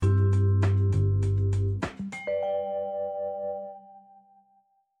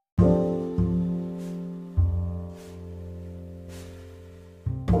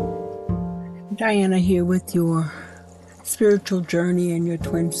Diana here with your spiritual journey and your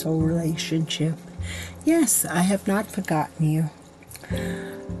twin soul relationship. Yes, I have not forgotten you.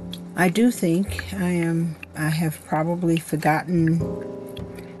 I do think I have probably forgotten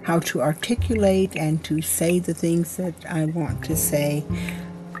how to articulate and to say the things that I want to say.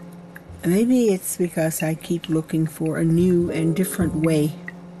 Maybe it's because I keep looking for a new and different way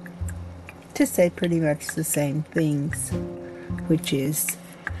to say pretty much the same things, which is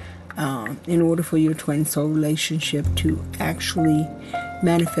in order for your twin soul relationship to actually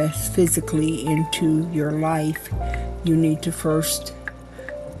manifest physically into your life, you need to first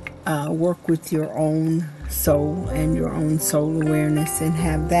work with your own soul and your own soul awareness and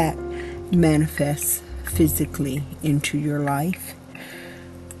have that manifest physically into your life.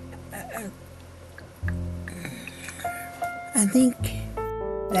 I think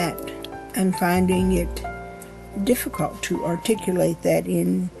that I'm finding it difficult to articulate that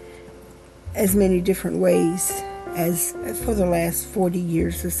in as many different ways as for the last 40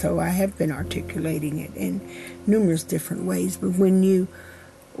 years or so I have been articulating it in numerous different ways. But when you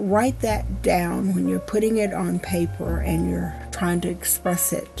write that down, when you're putting it on paper and you're trying to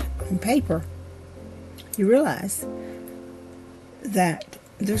express it on paper, you realize that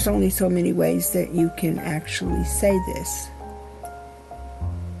there's only so many ways that you can actually say this.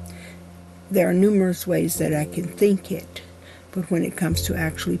 There are numerous ways that I can think it, but when it comes to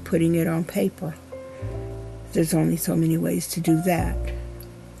actually putting it on paper, there's only so many ways to do that.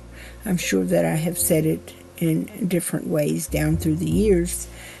 I'm sure that I have said it in different ways down through the years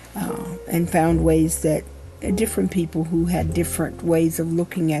and found ways that different people who had different ways of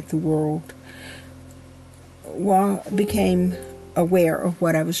looking at the world became aware of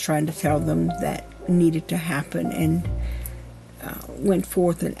what I was trying to tell them that needed to happen and went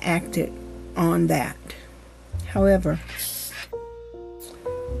forth and acted on that. However,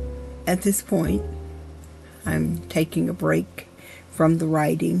 at this point, I'm taking a break from the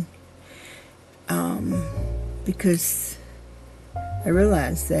writing because I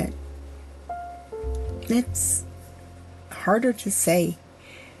realize that it's harder to say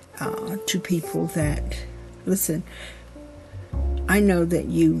to people that, listen, I know that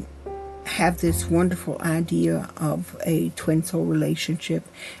you have this wonderful idea of a twin soul relationship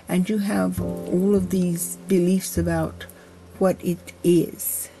and you have all of these beliefs about what it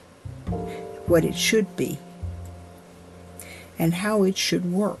is, what it should be, and how it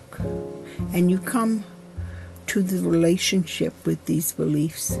should work. And you come to the relationship with these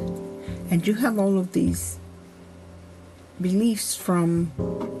beliefs, and you have all of these beliefs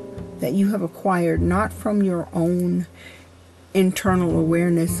that you have acquired not from your own internal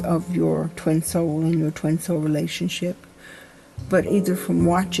awareness of your twin soul and your twin soul relationship, but either from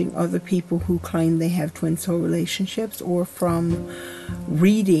watching other people who claim they have twin soul relationships or from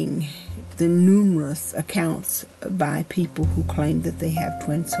reading the numerous accounts by people who claim that they have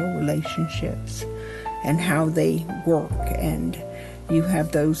twin soul relationships and how they work. And you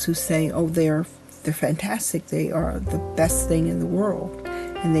have those who say, oh, they're fantastic, they are the best thing in the world.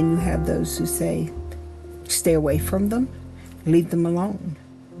 And then you have those who say, stay away from them, leave them alone.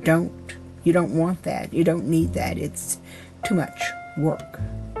 You don't want that, you don't need that, it's too much work.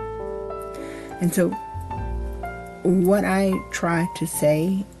 And so what I try to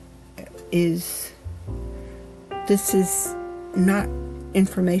say is, this is not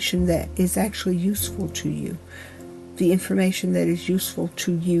information that is actually useful to you. The information that is useful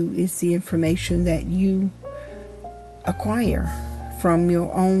to you is the information that you acquire from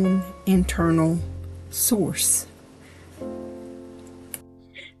your own internal source.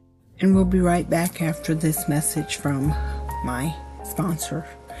 And we'll be right back after this message from my sponsor.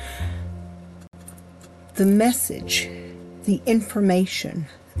 The message, the information,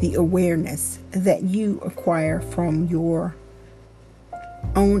 the awareness that you acquire from your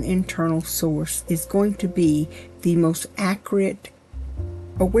own internal source is going to be the most accurate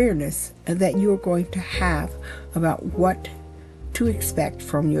awareness that you're going to have about what to expect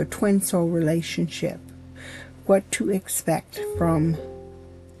from your twin soul relationship, what to expect from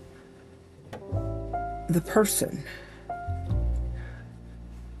the person,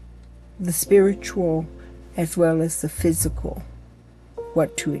 the spiritual as well as the physical,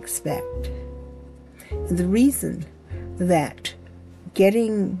 what to expect. And the reason that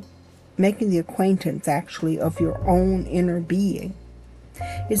making the acquaintance actually of your own inner being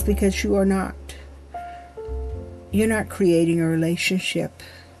is because you're not creating a relationship.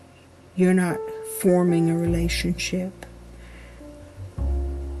 You're not forming a relationship.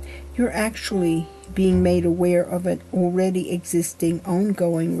 You're actually being made aware of an already existing,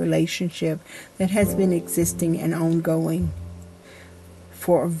 ongoing relationship that has been existing and ongoing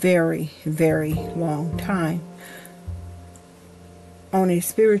for a very, very long time. On a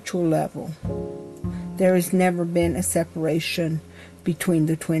spiritual level, there has never been a separation between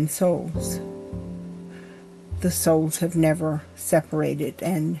the twin souls. The souls have never separated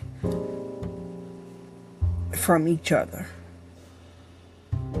and from each other.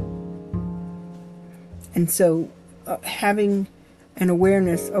 And so having an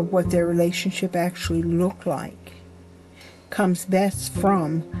awareness of what their relationship actually looked like comes best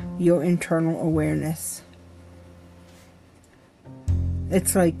from your internal awareness.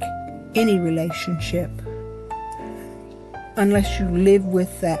 It's like any relationship. Unless you live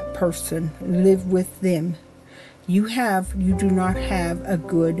with that person, live with them, you do not have a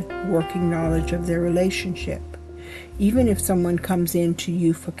good working knowledge of their relationship. Even if someone comes in to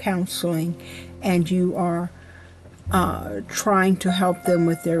you for counseling and you are trying to help them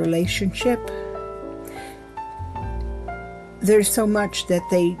with their relationship, there's so much that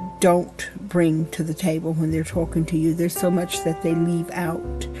they don't bring to the table when they're talking to you. There's so much that they leave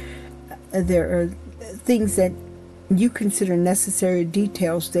out. There are things that you consider necessary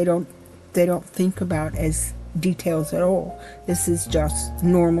details they don't think about as details at all. This is just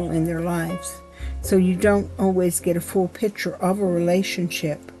normal in their lives. So you don't always get a full picture of a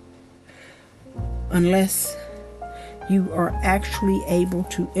relationship unless you are actually able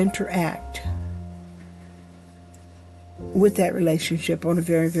to interact with that relationship on a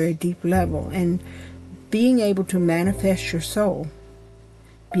very, very deep level. And being able to manifest your soul,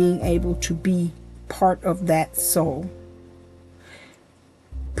 being able to be part of that soul,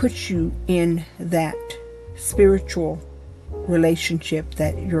 puts you in that spiritual relationship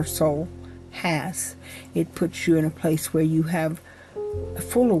that your soul has. It puts you in a place where you have a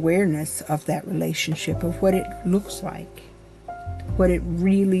full awareness of that relationship, of what it looks like, what it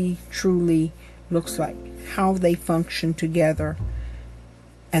really, truly looks like, how they function together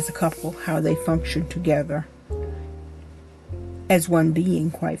as a couple, how they function together as one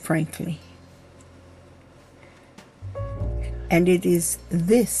being, quite frankly. And it is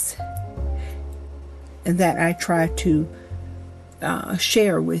this that I try to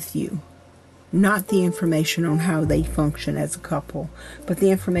share with you. Not the information on how they function as a couple, but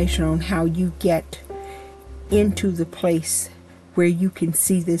the information on how you get into the place where you can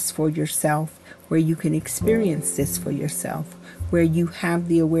see this for yourself, where you can experience this for yourself, where you have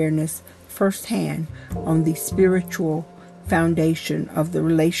the awareness firsthand on the spiritual foundation of the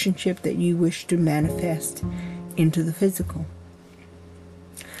relationship that you wish to manifest into the physical.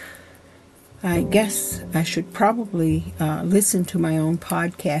 I guess I should probably listen to my own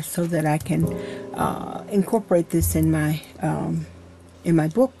podcast so that I can incorporate this in my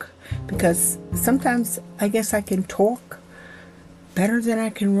book, because sometimes I guess I can talk better than I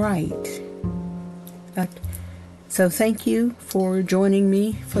can write. So thank you for joining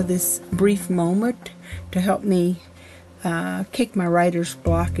me for this brief moment to help me kick my writer's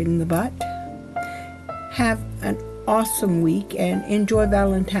block in the butt. Have an awesome week and enjoy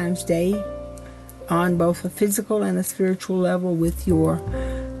Valentine's Day on both a physical and a spiritual level with your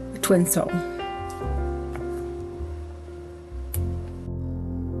twin soul.